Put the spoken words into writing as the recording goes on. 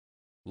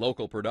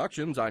Local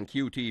productions on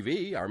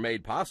QTV are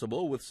made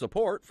possible with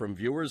support from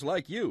viewers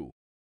like you.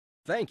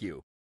 Thank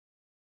you.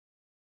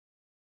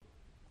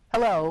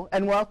 Hello,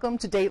 and welcome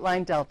to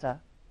Dateline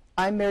Delta.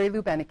 I'm Mary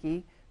Lou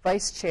Beneke,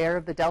 Vice Chair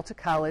of the Delta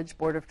College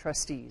Board of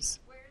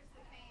Trustees.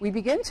 We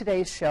begin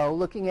today's show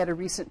looking at a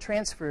recent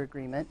transfer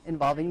agreement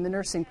involving the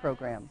nursing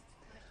program.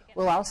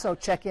 We'll also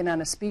check in on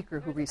a speaker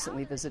who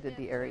recently visited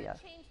the area.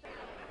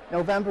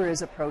 November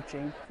is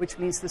approaching, which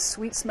means the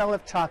sweet smell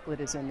of chocolate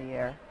is in the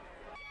air.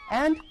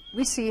 And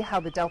we see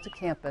how the Delta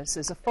campus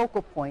is a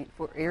focal point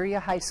for area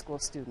high school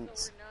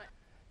students.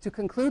 To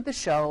conclude the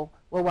show,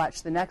 we'll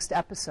watch the next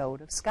episode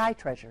of Sky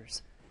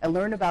Treasures and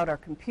learn about our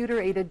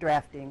computer-aided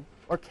drafting,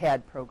 or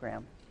CAD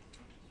program.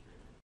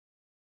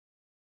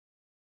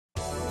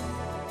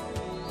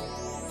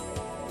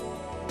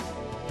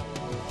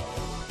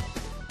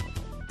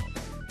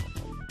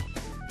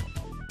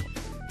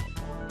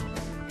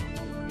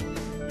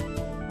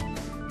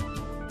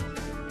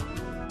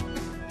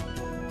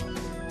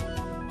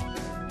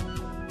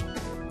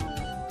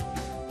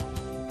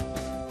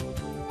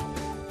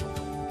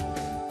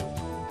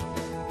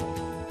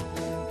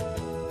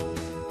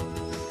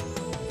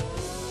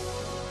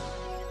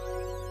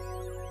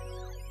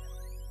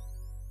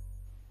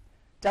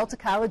 Delta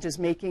College is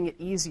making it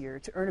easier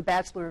to earn a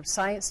Bachelor of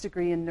Science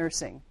degree in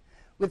nursing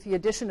with the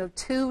addition of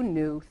 2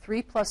 new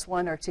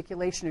 3+1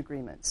 articulation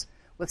agreements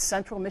with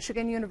Central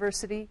Michigan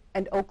University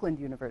and Oakland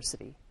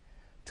University.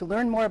 To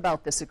learn more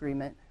about this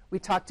agreement, we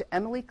talked to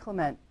Emily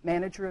Clement,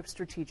 Manager of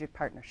Strategic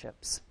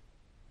Partnerships.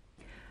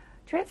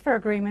 Transfer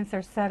agreements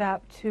are set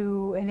up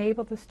to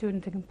enable the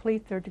student to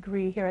complete their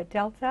degree here at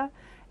Delta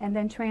and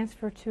then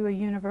transfer to a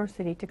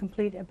university to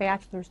complete a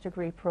bachelor's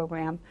degree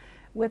program.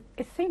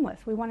 It's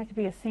seamless. We want it to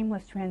be a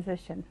seamless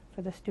transition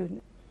for the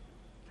student.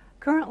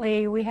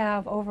 Currently, we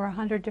have over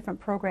 100 different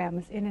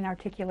programs in an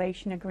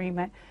articulation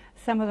agreement.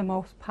 Some of the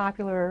most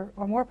popular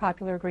or more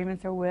popular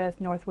agreements are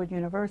with Northwood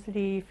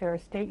University,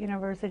 Ferris State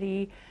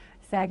University,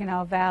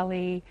 Saginaw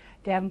Valley,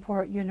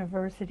 Davenport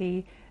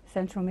University,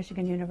 Central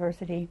Michigan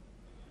University.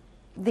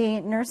 The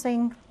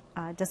nursing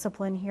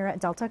discipline here at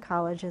Delta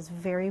College is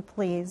very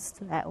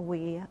pleased that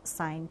we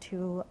signed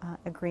 2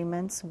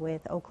 agreements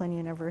with Oakland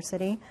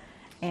University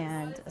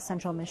and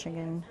Central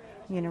Michigan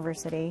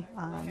University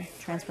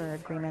transfer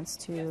agreements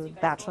to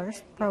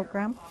bachelor's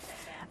program.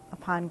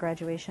 Upon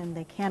graduation,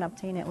 they can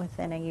obtain it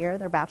within a year,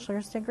 their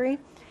bachelor's degree,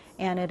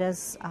 and it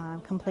is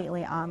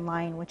completely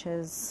online, which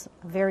is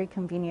very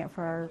convenient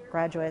for our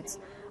graduates.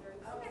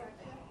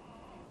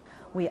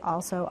 We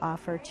also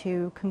offer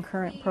 2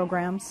 concurrent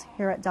programs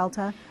here at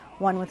Delta,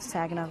 one with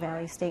Saginaw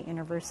Valley State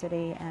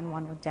University and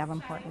one with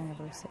Davenport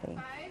University.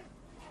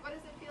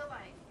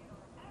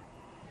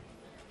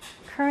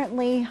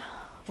 Currently,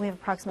 we have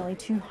approximately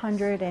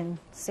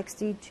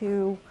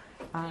 262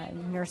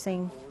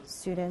 nursing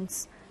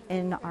students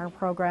in our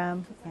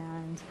program,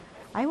 and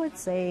I would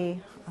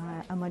say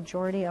a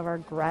majority of our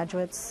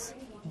graduates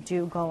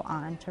do go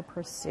on to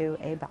pursue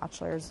a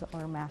bachelor's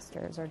or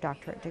master's or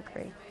doctorate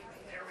degree.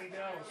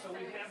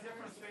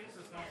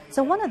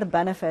 So one of the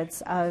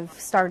benefits of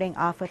starting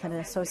off with an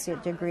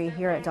associate degree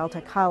here at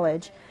Delta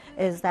College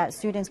is that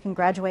students can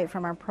graduate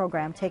from our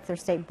program, take their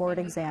state board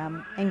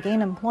exam, and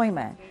gain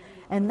employment.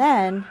 And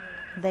then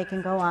they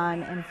can go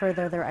on and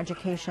further their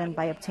education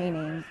by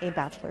obtaining a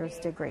bachelor's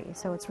degree.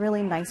 So it's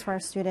really nice for our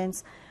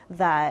students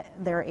that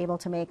they're able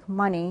to make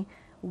money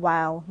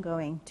while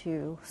going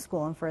to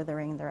school and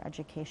furthering their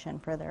education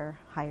for their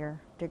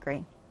higher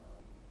degree.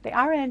 The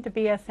RN to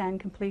BSN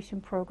completion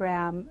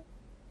program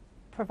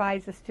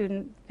provides a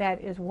student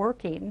that is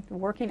working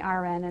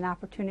RN an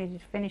opportunity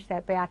to finish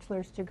that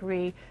bachelor's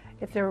degree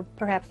if they're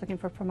perhaps looking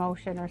for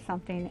promotion or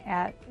something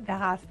at the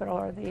hospital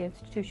or the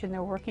institution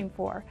they're working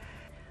for.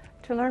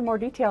 To learn more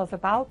details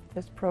about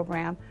this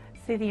program,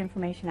 see the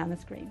information on the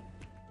screen.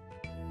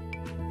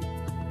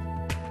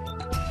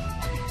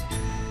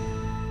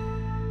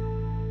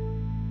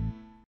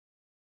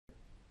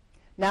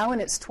 Now in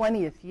its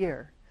 20th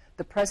year,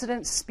 the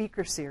President's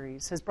Speaker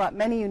Series has brought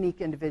many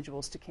unique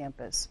individuals to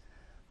campus.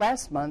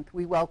 Last month,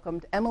 we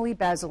welcomed Emily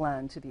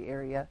Bazelon to the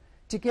area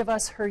to give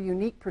us her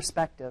unique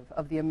perspective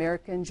of the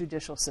American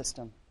judicial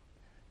system.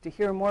 To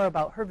hear more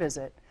about her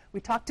visit, we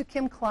talked to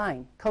Kim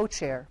Klein,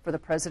 co-chair for the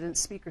President's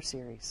Speaker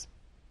Series.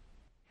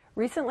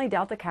 Recently,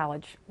 Delta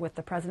College, with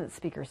the President's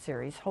Speaker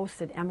Series,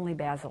 hosted Emily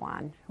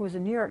Bazelon, who is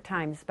a New York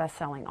Times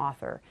best-selling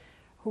author,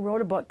 who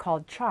wrote a book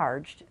called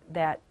Charged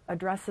that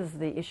addresses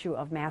the issue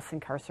of mass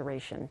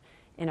incarceration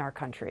in our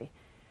country.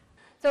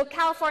 So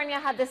California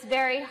had this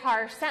very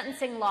harsh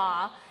sentencing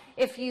law.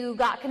 If you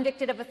got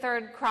convicted of a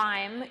 3rd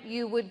crime,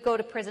 you would go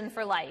to prison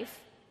for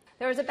life.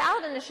 There was a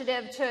ballot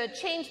initiative to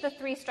change the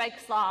 3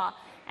 strikes law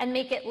and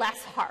make it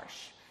less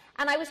harsh.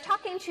 And I was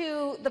talking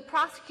to the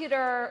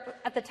prosecutor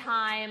at the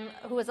time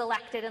who was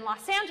elected in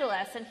Los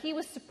Angeles, and he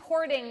was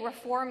supporting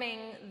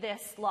reforming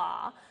this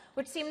law,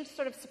 which seemed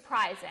sort of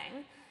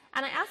surprising.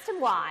 And I asked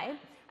him why,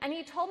 and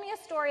he told me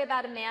a story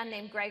about a man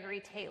named Gregory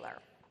Taylor.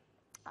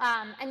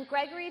 And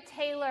Gregory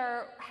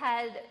Taylor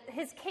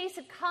his case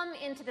had come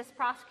into this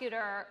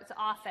prosecutor's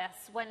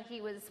office when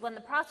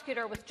the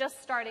prosecutor was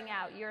just starting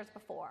out years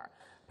before,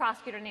 a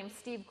prosecutor named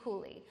Steve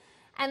Cooley.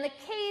 And the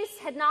case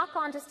had not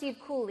gone to Steve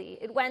Cooley.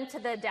 It went to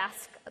the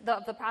desk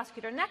of the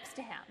prosecutor next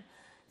to him.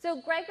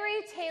 So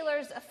Gregory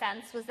Taylor's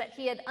offense was that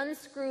he had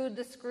unscrewed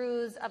the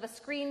screws of a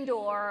screen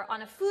door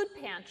on a food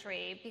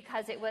pantry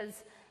because it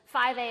was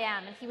 5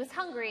 a.m. and he was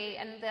hungry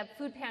and the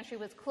food pantry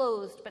was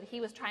closed, but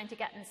he was trying to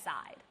get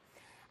inside.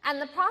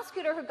 And the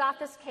prosecutor who got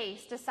this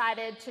case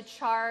decided to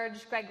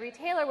charge Gregory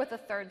Taylor with a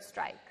third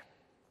strike.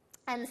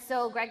 And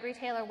so Gregory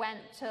Taylor went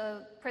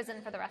to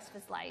prison for the rest of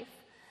his life.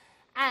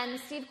 And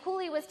Steve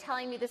Cooley was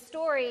telling me this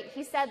story.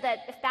 He said that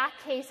if that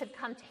case had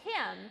come to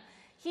him,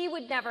 he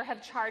would never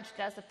have charged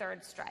it as a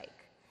third strike.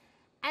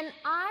 And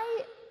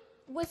I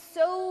was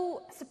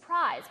so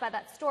surprised by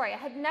that story. I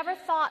had never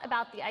thought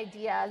about the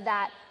idea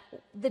that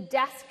the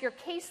desk your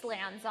case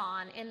lands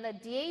on in the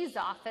DA's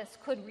office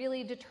could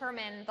really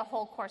determine the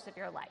whole course of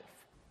your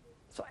life.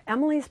 So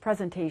Emily's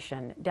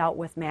presentation dealt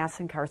with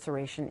mass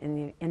incarceration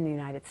in the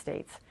United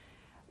States.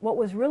 What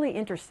was really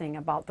interesting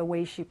about the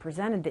way she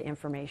presented the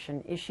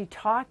information is she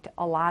talked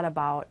a lot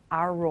about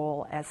our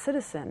role as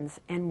citizens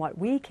and what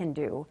we can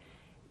do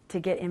to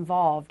get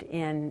involved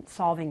in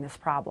solving this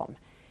problem.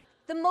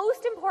 The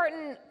most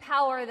important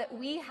power that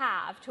we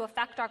have to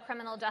affect our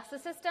criminal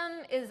justice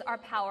system is our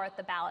power at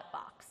the ballot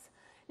box.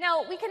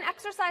 Now, we can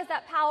exercise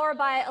that power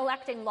by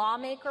electing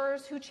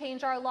lawmakers who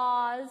change our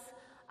laws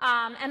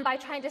and by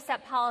trying to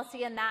set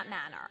policy in that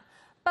manner.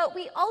 But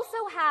we also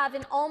have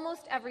in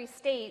almost every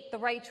state the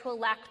right to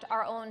elect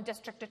our own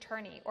district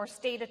attorney or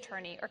state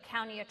attorney or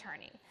county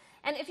attorney.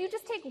 And if you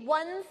just take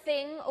one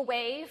thing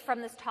away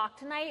from this talk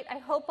tonight, I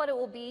hope what it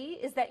will be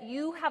is that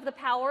you have the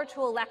power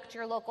to elect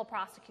your local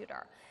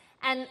prosecutor.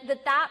 And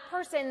that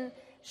person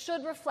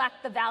should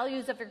reflect the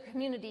values of your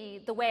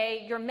community the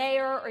way your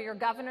mayor or your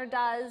governor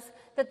does,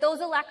 that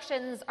those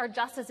elections are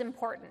just as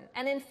important.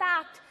 And in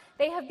fact,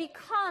 they have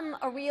become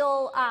a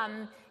real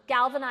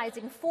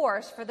galvanizing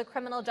force for the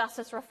criminal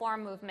justice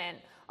reform movement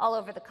all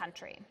over the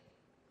country.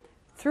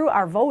 Through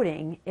our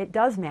voting, it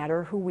does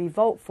matter who we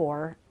vote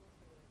for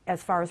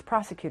as far as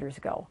prosecutors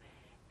go.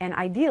 And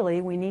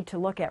ideally, we need to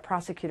look at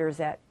prosecutors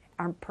that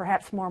are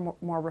perhaps more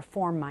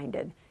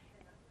reform-minded.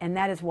 And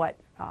that is what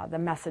the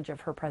message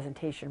of her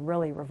presentation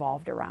really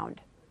revolved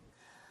around.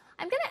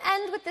 I'm going to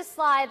end with this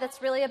slide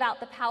that's really about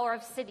the power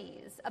of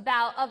cities,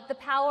 of the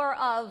power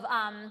of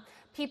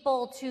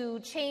people to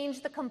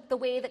change the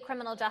way that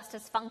criminal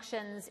justice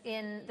functions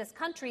in this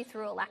country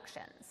through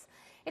elections.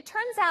 It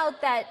turns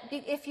out that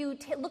if you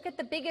look at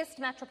the biggest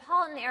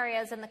metropolitan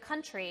areas in the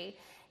country,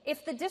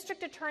 if the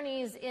district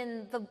attorneys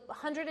in the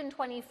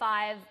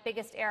 125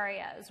 biggest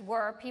areas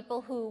were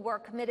people who were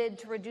committed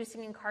to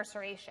reducing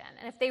incarceration,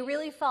 and if they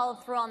really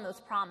followed through on those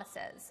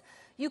promises,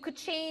 you could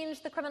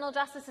change the criminal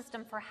justice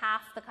system for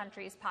half the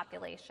country's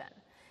population.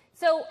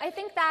 So I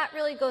think that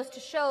really goes to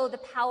show the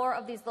power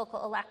of these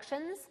local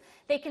elections.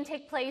 They can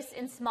take place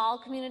in small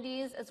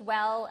communities as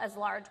well as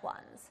large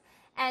ones.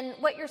 And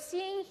what you're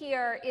seeing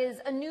here is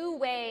a new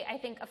way, I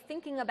think, of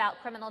thinking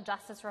about criminal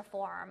justice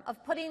reform,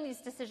 of putting these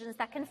decisions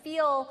that can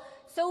feel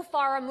so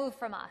far removed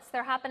from us.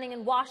 They're happening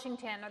in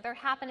Washington, or they're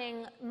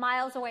happening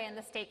miles away in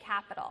the state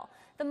capitol.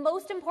 The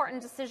most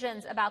important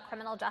decisions about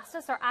criminal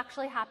justice are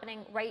actually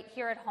happening right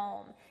here at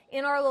home,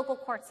 in our local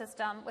court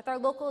system, with our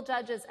local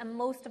judges, and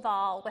most of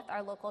all, with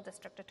our local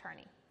district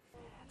attorney.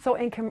 So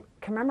in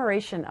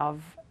commemoration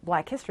of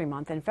Black History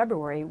Month in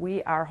February,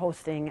 we are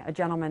hosting a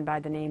gentleman by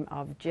the name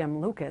of Jim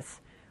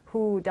Lucas,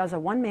 who does a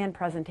one-man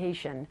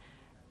presentation.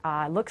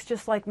 Looks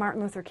just like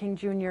Martin Luther King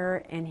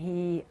Jr., and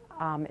he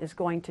is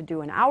going to do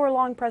an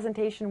hour-long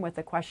presentation with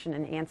a question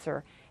and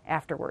answer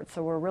afterwards.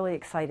 So we're really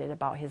excited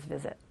about his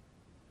visit.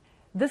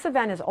 This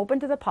event is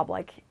open to the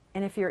public,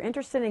 and if you're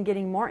interested in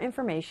getting more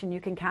information, you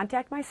can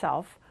contact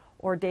myself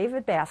or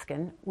David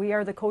Baskin. We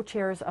are the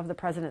co-chairs of the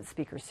President's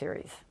Speaker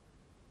Series.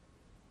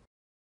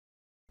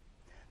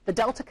 The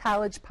Delta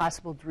College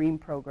Possible Dream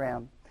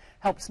Program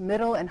helps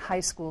middle and high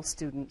school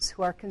students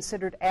who are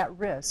considered at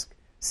risk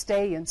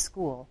stay in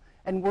school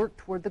and work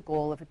toward the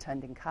goal of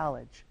attending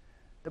college.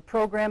 The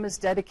program is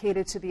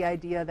dedicated to the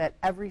idea that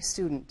every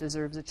student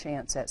deserves a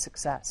chance at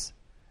success.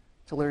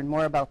 To learn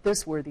more about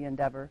this worthy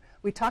endeavor,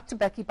 we talked to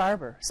Becky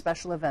Barber,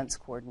 Special Events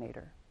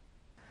Coordinator.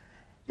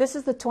 This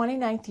is the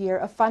 29th year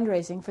of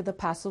fundraising for the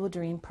Possible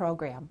Dream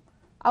program.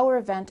 Our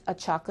event, A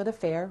Chocolate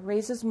Affair,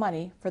 raises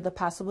money for the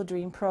Possible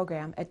Dream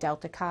program at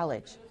Delta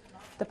College.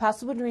 The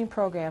Possible Dream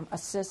program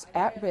assists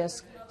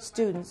at-risk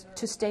students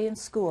to stay in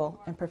school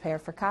and prepare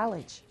for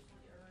college.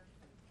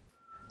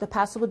 The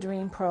Possible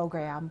Dream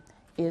program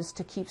is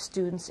to keep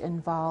students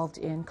involved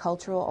in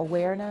cultural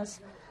awareness,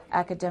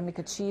 academic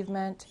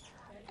achievement,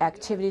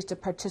 activities to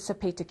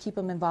participate to keep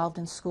them involved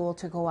in school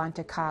to go on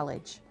to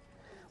college.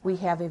 We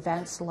have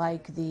events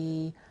like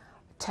the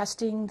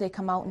testing they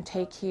come out and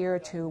take here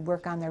to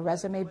work on their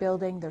resume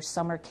building. There's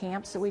summer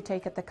camps that we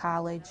take at the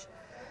college.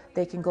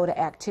 They can go to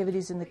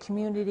activities in the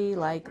community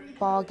like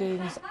ball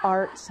games,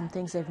 arts, and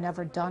things they've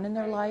never done in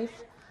their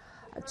life.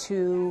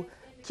 to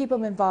keep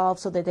them involved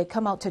so that they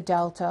come out to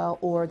Delta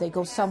or they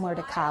go somewhere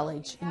to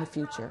college in the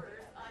future.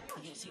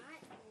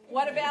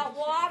 What about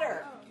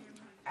water?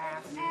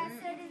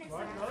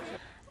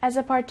 As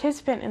a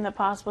participant in the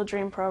Possible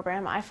Dream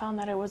program, I found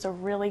that it was a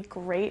really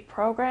great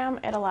program.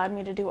 It allowed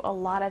me to do a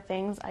lot of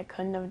things I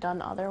couldn't have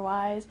done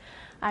otherwise.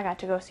 I got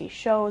to go see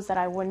shows that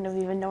I wouldn't have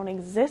even known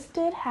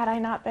existed had I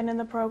not been in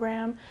the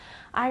program.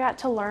 I got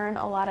to learn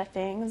a lot of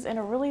things in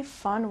a really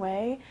fun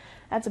way.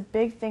 That's a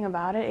big thing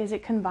about it, is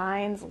it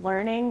combines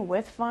learning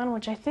with fun,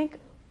 which I think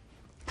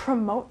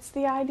promotes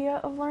the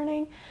idea of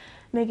learning,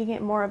 making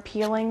it more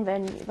appealing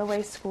than the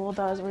way school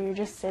does, where you're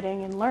just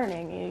sitting and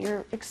learning.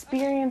 You're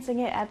experiencing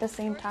it at the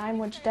same time,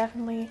 which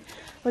definitely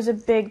was a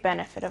big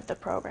benefit of the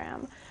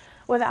program.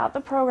 Without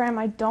the program,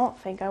 I don't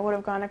think I would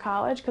have gone to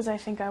college, because I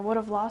think I would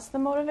have lost the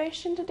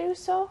motivation to do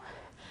so.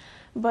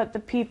 But the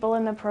people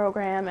in the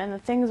program and the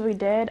things we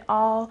did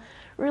all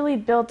really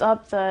built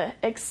up the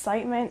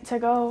excitement to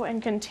go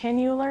and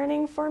continue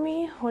learning for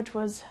me, which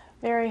was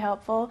very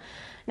helpful.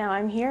 Now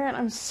I'm here and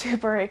I'm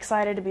super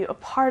excited to be a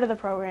part of the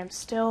program,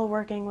 still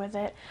working with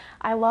it.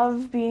 I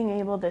love being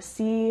able to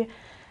see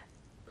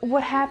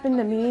what happened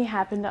to me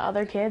happen to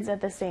other kids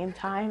at the same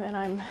time, and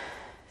I'm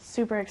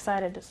super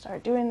excited to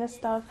start doing this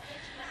stuff.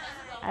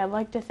 I'd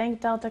like to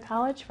thank Delta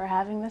College for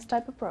having this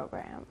type of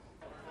program.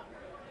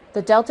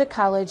 The Delta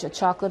College A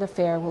Chocolate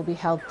Affair will be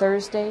held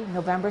Thursday,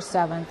 November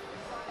 7th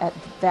at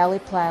Valley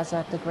Plaza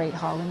at the Great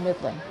Hall in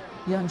Midland.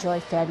 You'll enjoy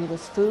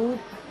fabulous food,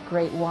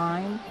 great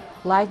wine,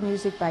 live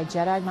music by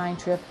Jedi Mind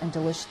Trip, and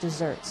delicious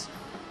desserts.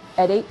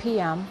 At 8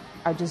 p.m.,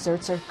 our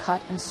desserts are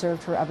cut and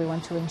served for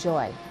everyone to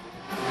enjoy.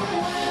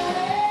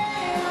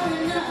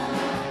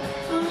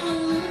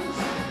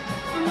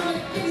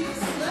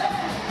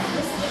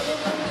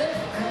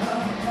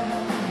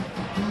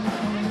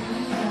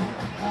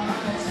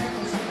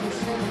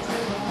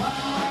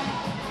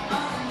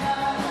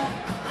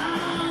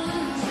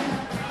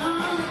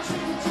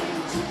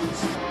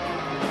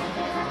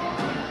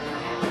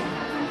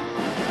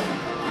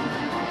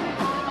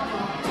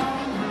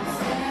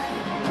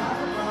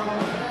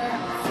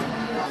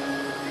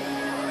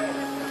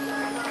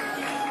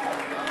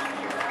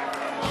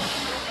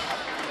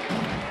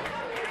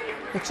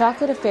 The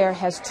Chocolate Affair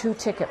has two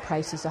ticket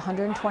prices,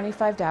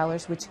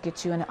 $125, which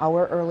gets you an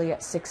hour early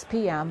at 6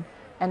 p.m.,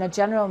 and a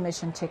general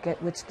admission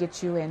ticket, which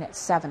gets you in at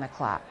 7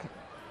 o'clock.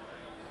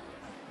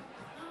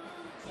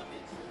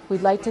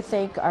 We'd like to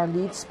thank our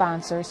lead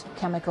sponsors,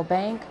 Chemical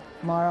Bank,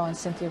 Mauro and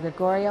Cynthia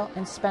Gregorio,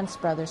 and Spence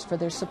Brothers for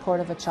their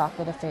support of A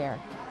Chocolate Affair.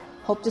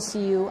 Hope to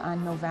see you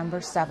on November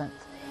 7th.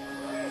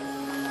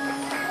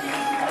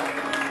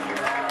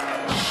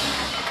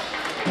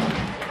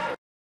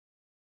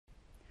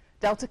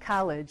 Delta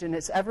College, in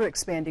its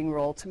ever-expanding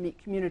role to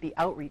meet community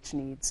outreach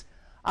needs,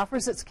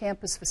 offers its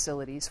campus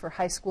facilities for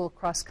high school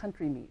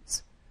cross-country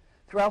meets.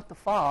 Throughout the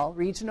fall,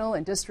 regional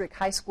and district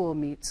high school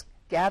meets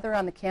gather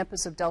on the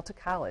campus of Delta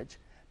College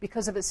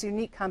because of its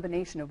unique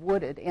combination of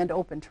wooded and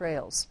open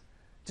trails.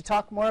 To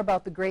talk more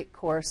about the great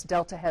course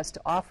Delta has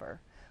to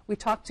offer, we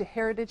talked to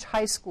Heritage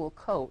High School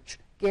coach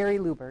Gary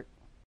Lubert.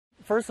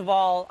 First of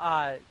all,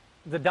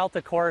 the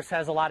Delta course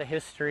has a lot of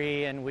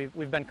history, and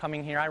we've been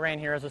coming here. I ran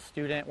here as a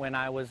student when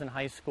I was in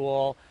high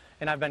school,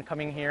 and I've been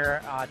coming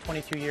here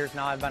 22 years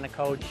now. I've been a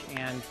coach,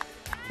 and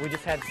we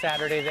just had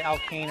Saturday, the Al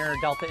Kaner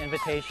Delta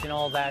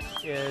Invitational. That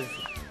is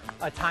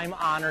a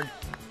time-honored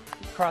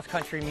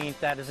cross-country meet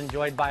that is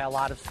enjoyed by a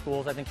lot of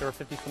schools. I think there were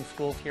 50-some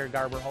schools here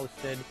Garber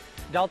hosted.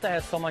 Delta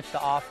has so much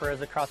to offer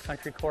as a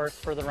cross-country course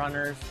for the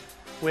runners,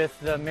 with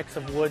the mix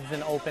of woods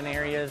and open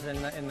areas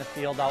in the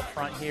field out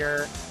front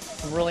here.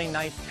 Some really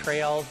nice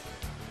trails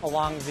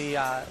along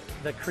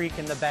the creek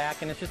in the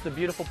back, and it's just a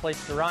beautiful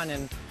place to run,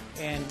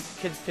 and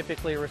kids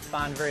typically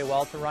respond very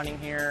well to running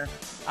here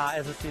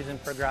as the season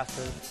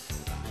progresses.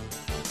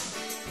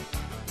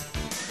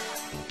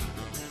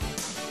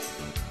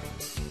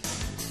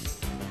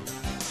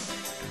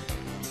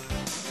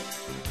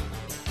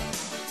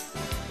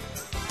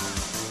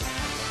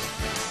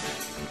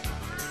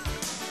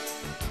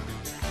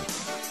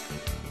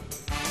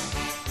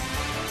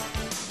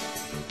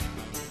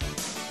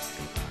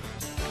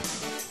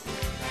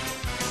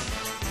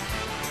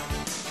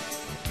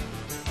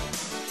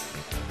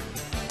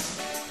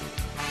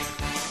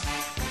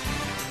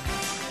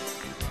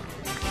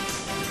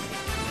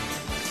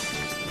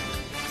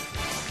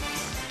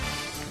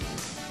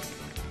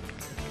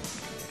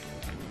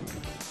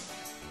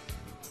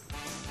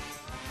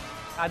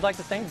 I'd like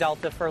to thank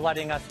Delta for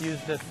letting us use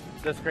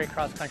this great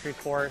cross-country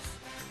course.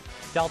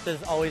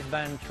 Delta's always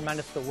been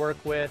tremendous to work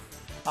with,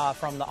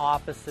 from the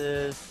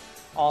offices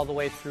all the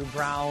way through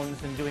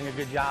grounds, and doing a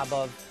good job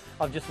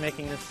of just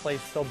making this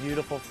place so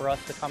beautiful for us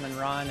to come and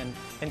run,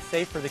 and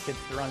safe for the kids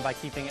to run by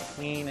keeping it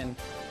clean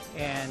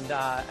and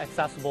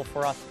accessible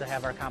for us to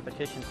have our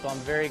competition. So I'm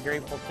very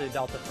grateful to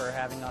Delta for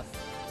having us,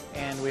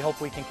 and we hope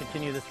we can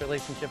continue this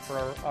relationship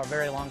for a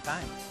very long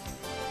time.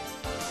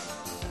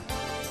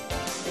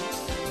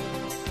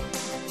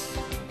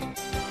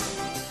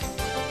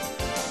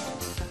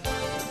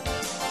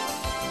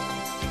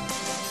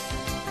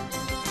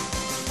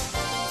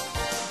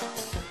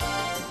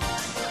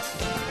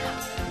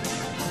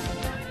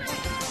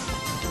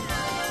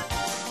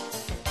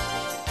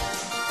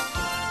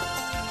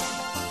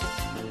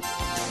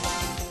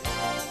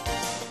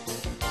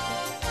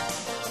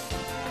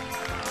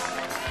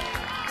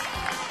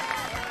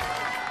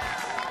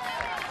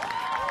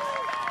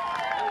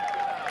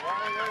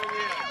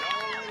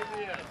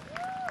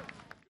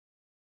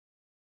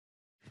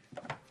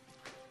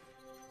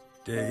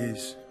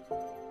 Days,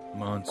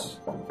 months,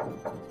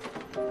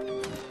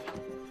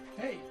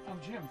 Hey, I'm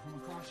Jim from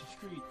across the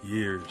street.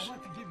 years, I'd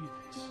like to give you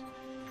this.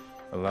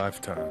 a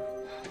lifetime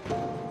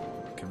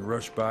can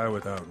rush by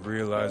without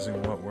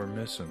realizing what we're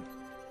missing.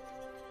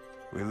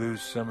 We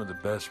lose some of the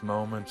best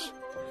moments,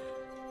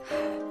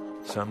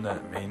 some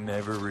that may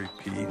never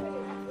repeat,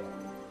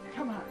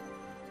 Come on.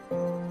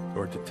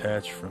 or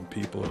detach from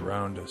people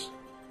around us.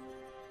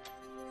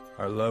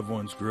 Our loved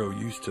ones grow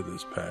used to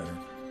this pattern,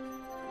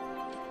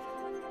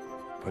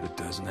 but it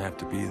doesn't have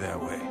to be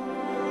that way.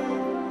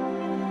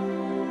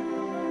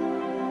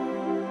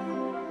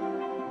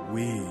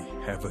 We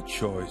have a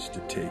choice to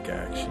take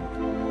action.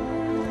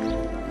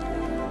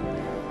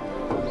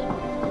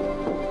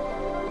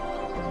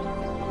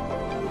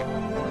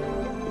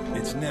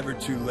 It's never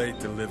too late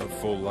to live a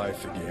full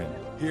life again.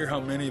 Hear how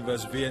many of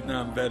us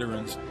Vietnam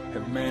veterans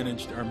have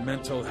managed our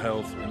mental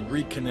health and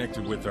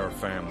reconnected with our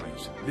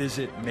families.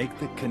 Visit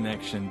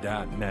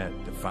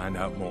maketheconnection.net to find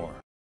out more.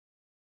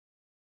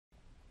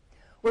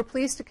 We're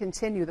pleased to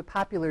continue the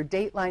popular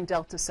Dateline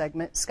Delta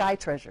segment, Sky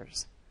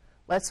Treasures.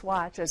 Let's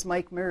watch as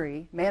Mike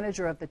Murray,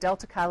 manager of the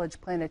Delta College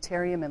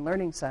Planetarium and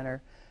Learning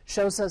Center,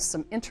 shows us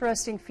some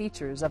interesting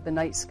features of the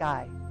night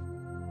sky.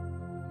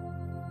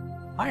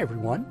 Hi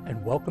everyone,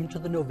 and welcome to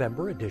the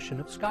November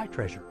edition of Sky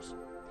Treasures.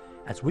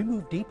 As we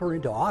move deeper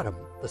into autumn,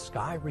 the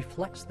sky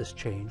reflects this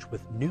change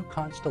with new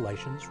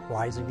constellations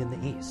rising in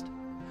the east.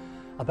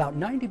 About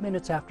 90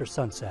 minutes after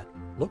sunset,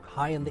 look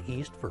high in the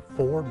east for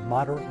 4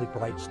 moderately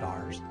bright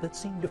stars that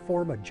seem to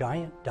form a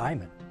giant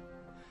diamond.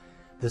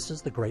 This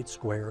is the Great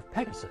Square of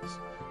Pegasus,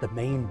 the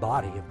main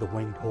body of the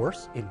winged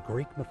horse in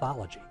Greek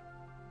mythology.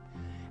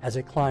 As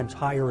it climbs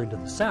higher into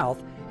the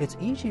south, it's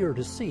easier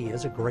to see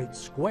as a great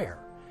square,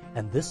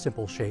 and this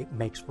simple shape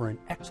makes for an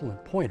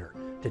excellent pointer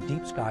to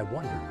deep sky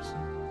wonders.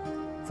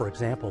 For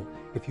example,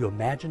 if you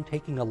imagine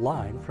taking a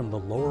line from the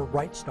lower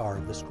right star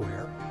of the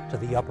square to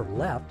the upper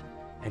left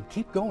and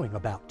keep going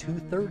about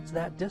 2/3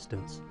 that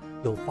distance,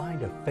 you'll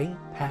find a faint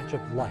patch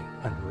of light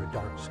under a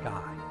dark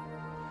sky.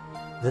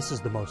 This is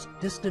the most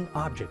distant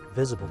object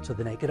visible to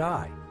the naked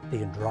eye,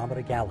 the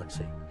Andromeda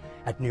Galaxy,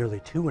 at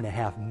nearly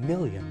 2.5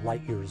 million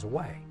light years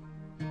away.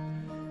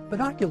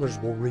 Binoculars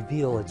will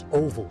reveal its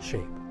oval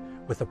shape,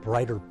 with a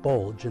brighter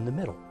bulge in the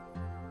middle.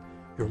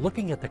 You're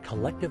looking at the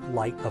collective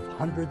light of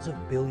hundreds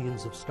of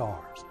billions of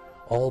stars,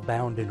 all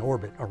bound in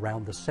orbit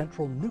around the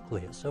central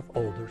nucleus of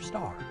older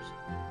stars.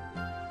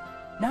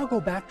 Now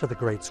go back to the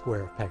Great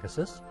Square of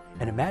Pegasus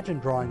and imagine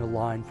drawing a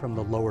line from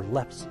the lower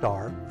left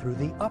star through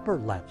the upper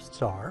left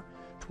star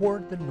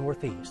toward the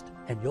northeast,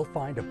 and you'll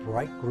find a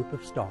bright group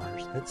of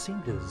stars that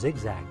seem to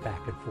zigzag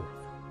back and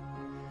forth.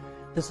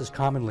 This is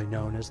commonly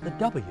known as the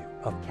W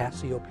of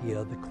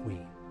Cassiopeia the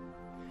Queen.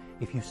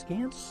 If you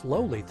scan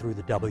slowly through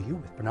the W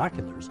with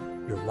binoculars,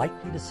 you're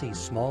likely to see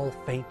small,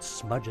 faint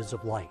smudges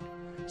of light,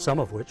 some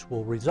of which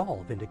will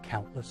resolve into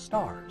countless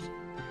stars.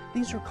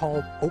 These are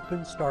called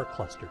open star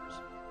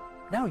clusters.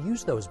 Now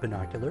use those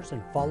binoculars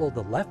and follow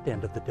the left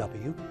end of the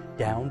W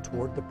down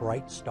toward the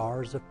bright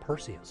stars of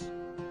Perseus.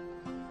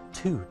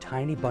 2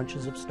 tiny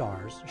bunches of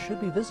stars should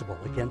be visible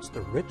against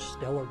the rich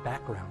stellar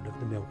background of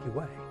the Milky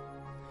Way.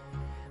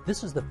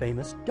 This is the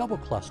famous double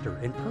cluster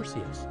in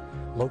Perseus,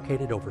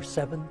 located over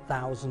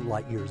 7,000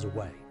 light years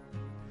away.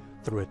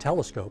 Through a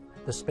telescope,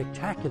 the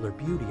spectacular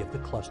beauty of the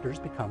clusters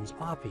becomes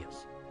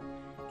obvious.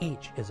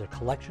 Each is a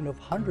collection of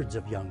hundreds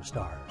of young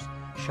stars,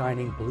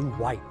 shining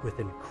blue-white with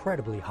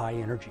incredibly high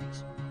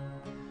energies.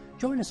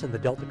 Join us in the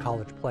Delta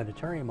College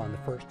Planetarium on the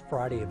first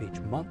Friday of each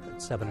month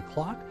at 7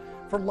 o'clock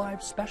for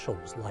live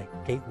specials like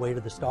Gateway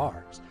to the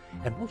Stars,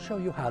 and we'll show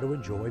you how to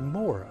enjoy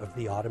more of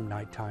the autumn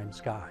nighttime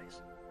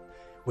skies.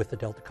 With the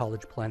Delta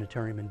College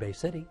Planetarium in Bay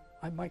City,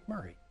 I'm Mike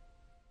Murray.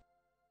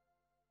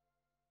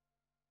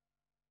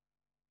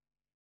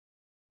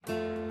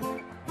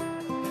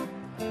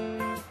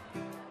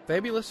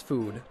 Fabulous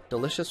food,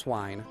 delicious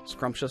wine,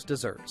 scrumptious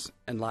desserts,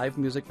 and live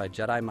music by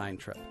Jedi Mind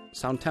Trip.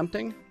 Sound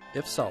tempting?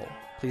 If so,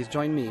 please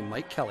join me,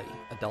 Mike Kelly,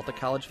 a Delta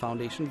College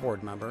Foundation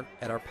board member,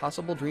 at our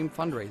Possible Dream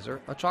fundraiser,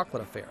 A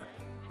Chocolate Affair,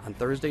 on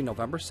Thursday,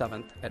 November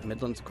 7th at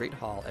Midland's Great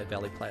Hall at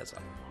Valley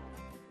Plaza.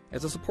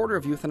 As a supporter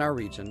of youth in our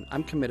region,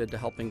 I'm committed to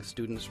helping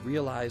students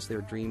realize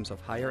their dreams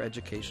of higher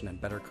education and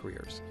better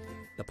careers.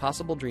 The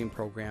Possible Dream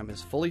program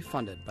is fully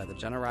funded by the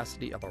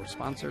generosity of our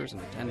sponsors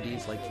and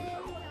attendees like you.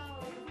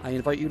 I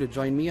invite you to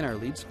join me and our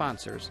lead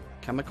sponsors,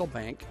 Chemical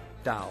Bank,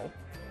 Dow,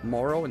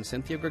 Morrow and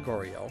Cynthia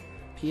Gregorio,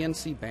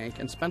 PNC Bank,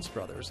 and Spence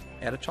Brothers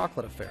at A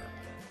Chocolate Affair.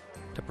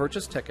 To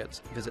purchase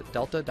tickets, visit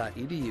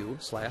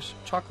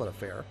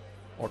delta.edu/chocolateaffair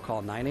or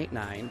call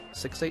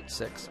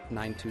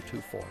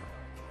 989-686-9224.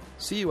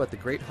 See you at the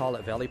Great Hall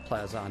at Valley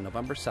Plaza on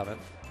November 7th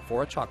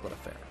for A Chocolate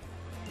Affair.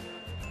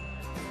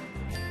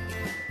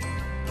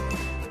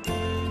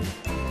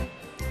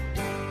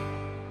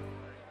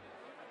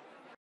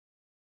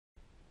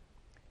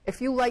 If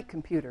you like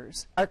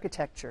computers,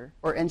 architecture,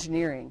 or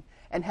engineering,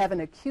 and have an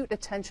acute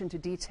attention to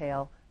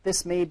detail,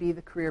 this may be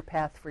the career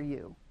path for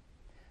you.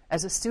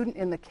 As a student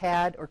in the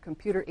CAD or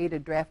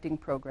computer-aided drafting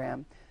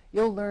program,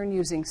 you'll learn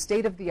using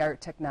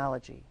state-of-the-art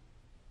technology.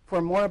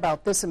 For more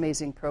about this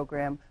amazing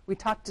program, we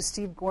talked to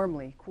Steve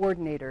Gormley,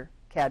 coordinator,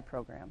 CAD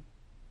program.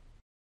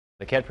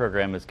 The CAD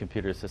program is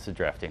computer-assisted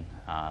drafting.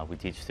 We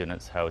teach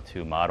students how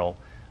to model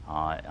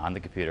on the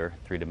computer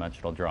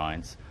three-dimensional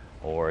drawings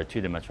or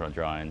two-dimensional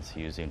drawings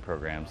using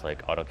programs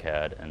like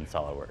AutoCAD and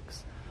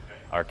SolidWorks.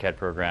 Our CAD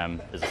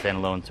program is a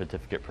standalone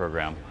certificate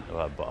program,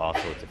 but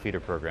also it's a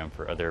feeder program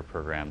for other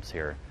programs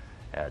here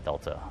at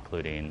Delta,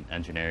 including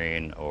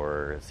engineering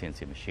or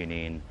CNC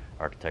machining,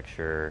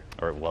 architecture,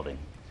 or welding.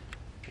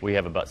 We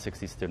have about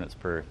 60 students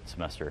per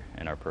semester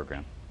in our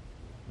program.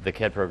 The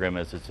CAD program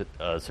is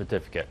a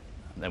certificate,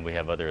 and we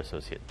have other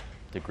associate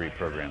degree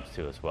programs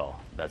too as well.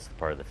 That's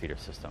part of the feeder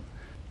system.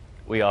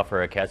 We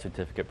offer a CAD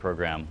certificate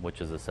program, which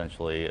is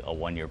essentially a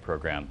one-year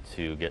program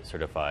to get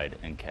certified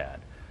in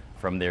CAD.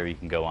 From there, you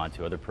can go on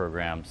to other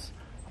programs,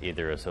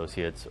 either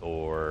associates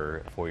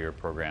or four-year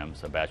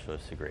programs, a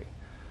bachelor's degree.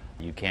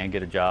 You can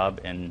get a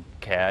job in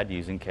CAD,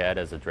 using CAD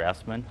as a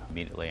draftsman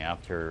immediately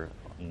after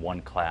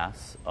one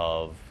class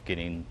of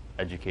getting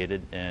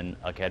educated in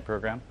a CAD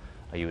program.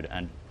 You would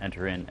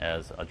enter in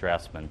as a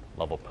draftsman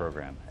level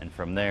program. And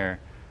from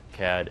there,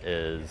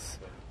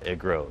 it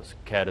grows.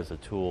 CAD is a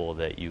tool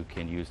that you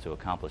can use to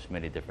accomplish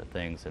many different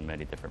things in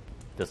many different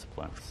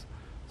disciplines.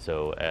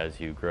 So as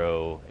you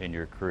grow in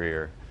your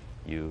career,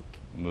 you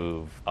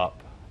move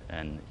up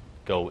and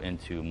go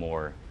into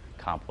more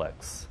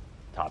complex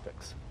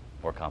topics,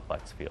 more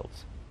complex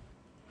fields.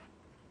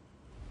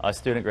 A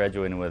student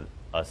graduating with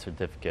a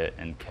certificate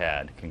in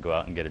CAD can go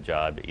out and get a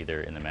job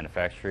either in the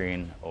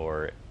manufacturing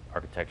or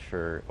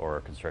architecture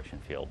or construction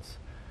fields.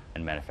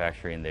 In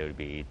manufacturing, they would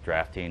be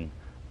drafting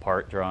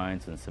part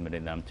drawings and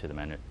submitting them to the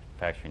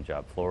manufacturing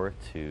job floor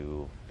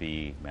to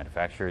be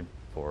manufactured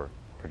for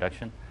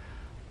production.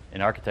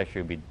 In architecture,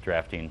 you'd be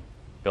drafting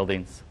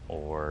buildings,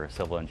 or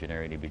civil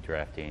engineering, you'd be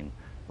drafting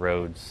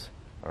roads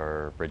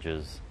or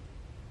bridges.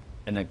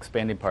 An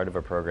expanding part of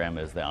our program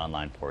is the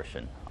online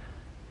portion.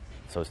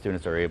 So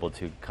students are able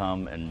to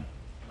come and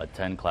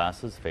attend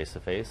classes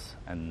face-to-face,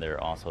 and they're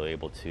also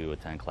able to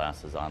attend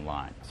classes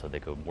online. So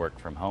they could work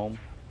from home.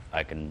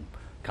 I can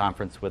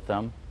conference with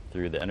them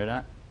through the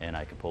internet, and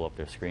I can pull up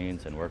their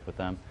screens and work with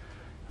them.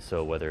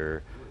 So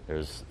whether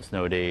there's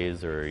snow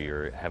days or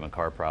you're having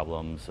car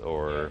problems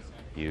or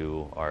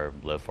you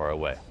live far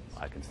away,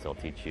 I can still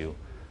teach you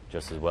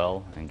just as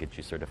well and get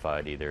you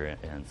certified either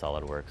in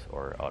SolidWorks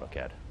or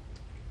AutoCAD.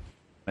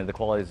 And the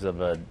qualities of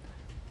a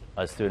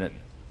student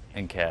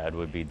in CAD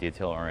would be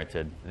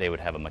detail-oriented. They would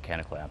have a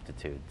mechanical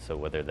aptitude. So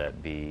whether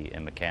that be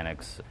in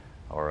mechanics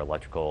or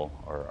electrical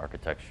or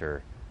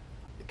architecture,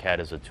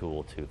 CAD is a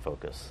tool to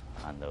focus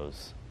on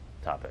those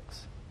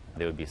topics.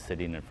 They would be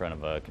sitting in front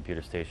of a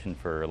computer station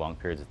for long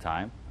periods of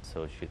time,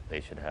 so they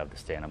should have the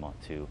stamina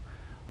to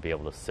be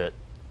able to sit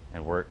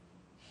and work.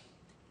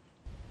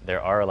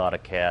 There are a lot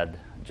of CAD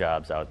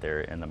jobs out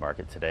there in the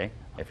market today.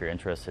 If you're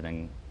interested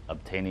in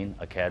obtaining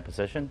a CAD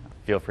position,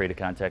 feel free to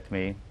contact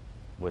me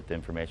with the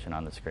information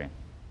on the screen.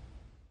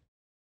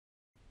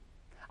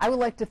 I would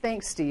like to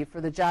thank Steve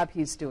for the job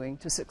he's doing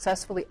to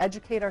successfully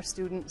educate our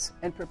students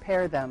and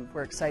prepare them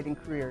for exciting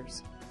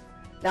careers.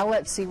 Now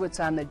let's see what's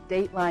on the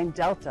Dateline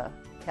Delta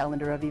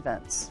calendar of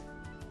events.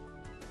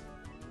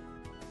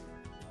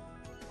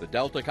 The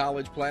Delta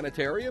College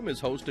Planetarium is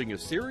hosting a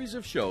series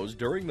of shows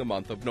during the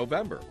month of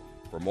November.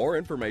 For more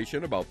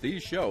information about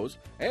these shows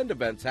and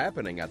events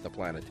happening at the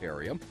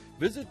planetarium,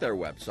 visit their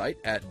website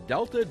at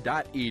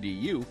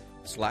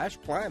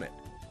delta.edu/planet.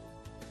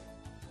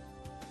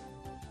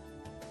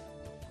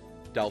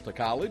 Delta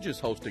College is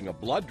hosting a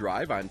blood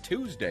drive on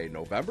Tuesday,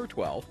 November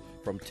 12th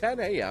from 10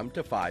 a.m.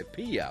 to 5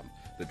 p.m.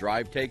 The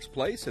drive takes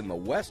place in the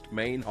West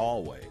Main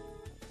hallway.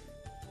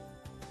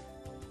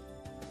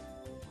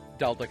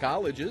 Delta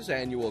College's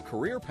annual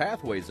Career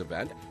Pathways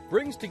event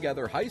brings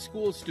together high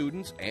school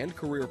students and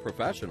career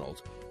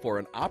professionals for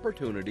an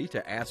opportunity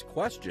to ask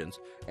questions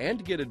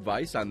and get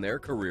advice on their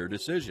career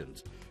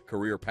decisions.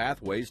 Career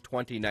Pathways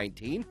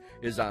 2019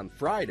 is on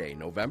Friday,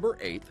 November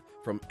 8th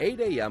from 8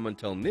 a.m.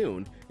 until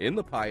noon in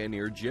the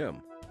Pioneer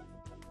Gym.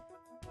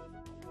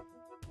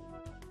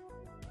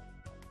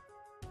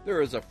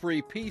 There is a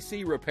free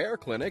PC repair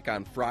clinic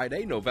on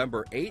Friday,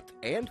 November 8th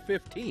and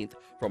 15th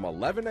from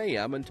 11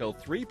 a.m. until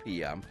 3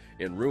 p.m.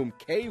 in room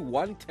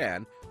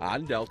K110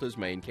 on Delta's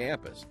main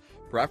campus.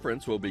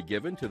 Preference will be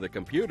given to the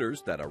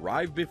computers that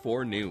arrive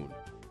before noon.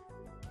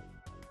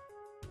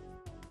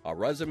 A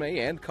resume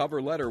and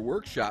cover letter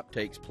workshop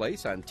takes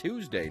place on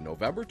Tuesday,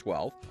 November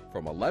 12th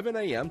from 11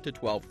 a.m. to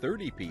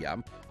 12:30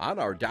 p.m. on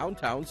our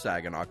downtown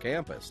Saginaw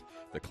campus.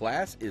 The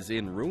class is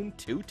in room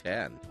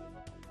 210.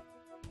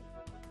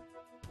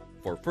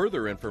 For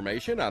further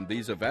information on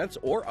these events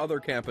or other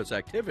campus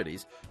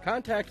activities,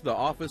 contact the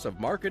Office of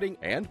Marketing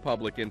and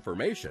Public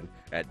Information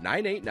at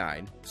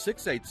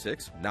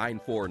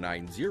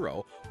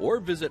 989-686-9490 or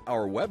visit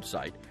our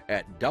website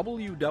at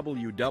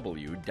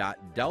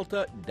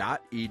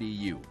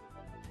www.delta.edu.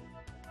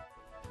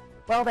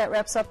 Well, that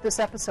wraps up this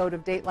episode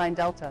of Dateline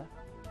Delta.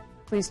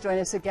 Please join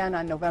us again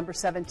on November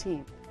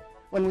 17th.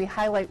 when we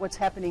highlight what's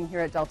happening here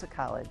at Delta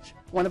College,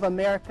 one of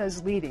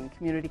America's leading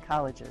community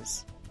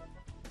colleges.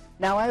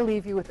 Now I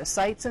leave you with the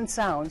sights and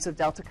sounds of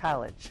Delta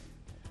College.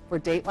 For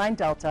Dateline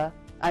Delta,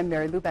 I'm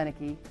Mary Lou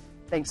Benecke.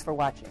 Thanks for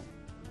watching.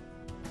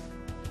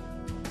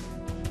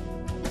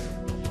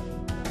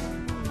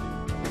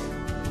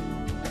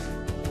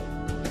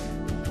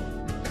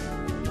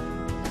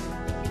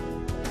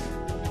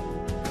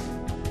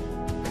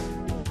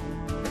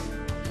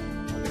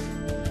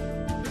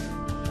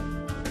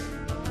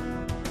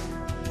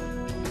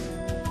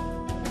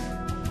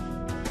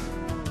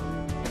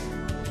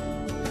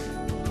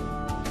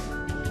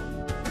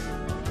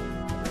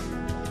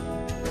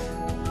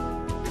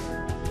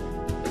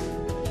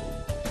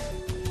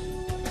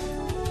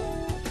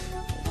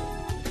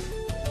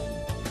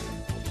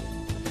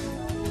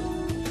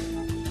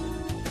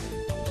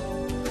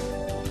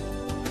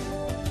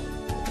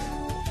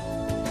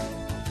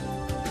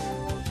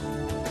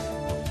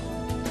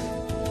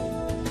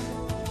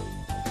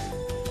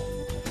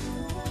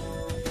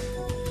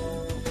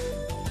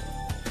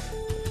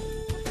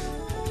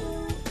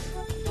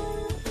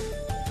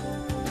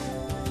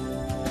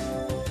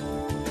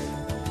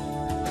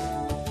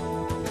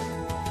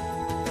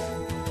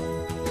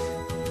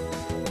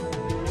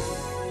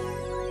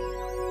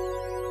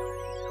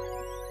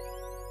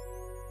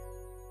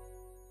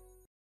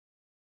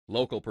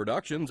 Local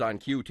productions on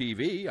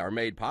QTV are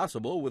made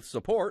possible with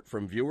support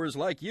from viewers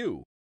like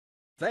you.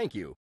 Thank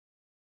you.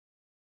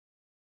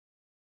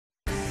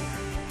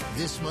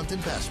 This month in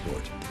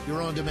Passport,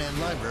 your on-demand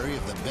library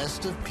of the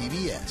best of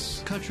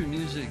PBS. Country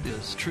music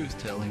is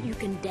truth-telling. You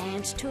can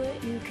dance to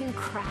it, you can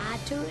cry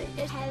to it.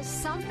 It has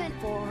something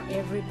for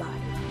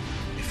everybody.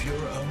 If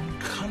your own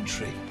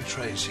country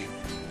betrays you,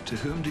 to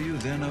whom do you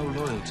then owe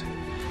loyalty?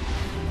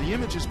 The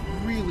images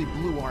really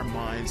blew our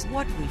minds.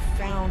 What we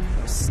found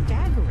was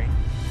staggering.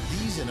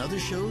 These and other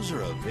shows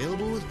are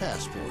available with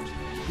Passport.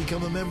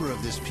 Become a member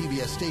of this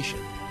PBS station.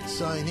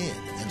 Sign in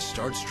and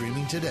start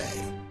streaming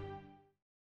today.